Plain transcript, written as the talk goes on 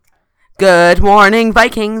Good morning,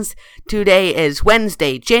 Vikings! Today is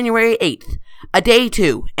Wednesday, January 8th, a day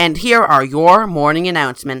 2, and here are your morning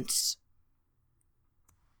announcements.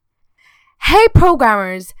 Hey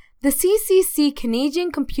programmers! The CCC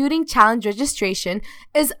Canadian Computing Challenge registration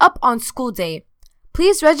is up on school day.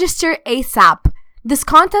 Please register ASAP. This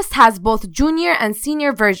contest has both junior and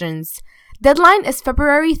senior versions. Deadline is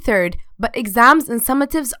February 3rd, but exams and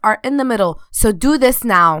summatives are in the middle, so do this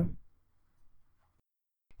now.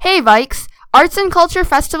 Hey Vikes! Arts and Culture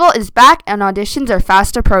Festival is back and auditions are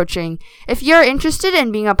fast approaching. If you're interested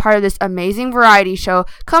in being a part of this amazing variety show,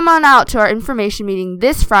 come on out to our information meeting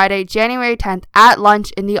this Friday, January 10th at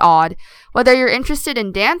lunch in the Odd. Whether you're interested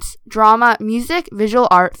in dance, drama, music, visual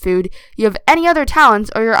art, food, you have any other talents,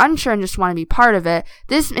 or you're unsure and just want to be part of it,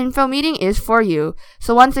 this info meeting is for you.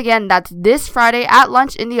 So once again, that's this Friday at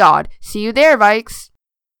lunch in the Odd. See you there, Vikes!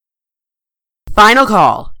 Final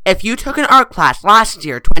call. If you took an art class last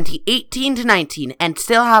year, 2018-19, and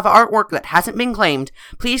still have artwork that hasn't been claimed,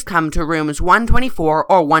 please come to rooms 124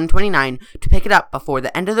 or 129 to pick it up before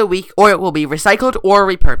the end of the week, or it will be recycled or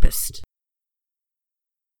repurposed.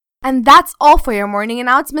 And that's all for your morning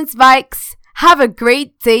announcements, Vikes. Have a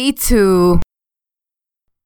great day too.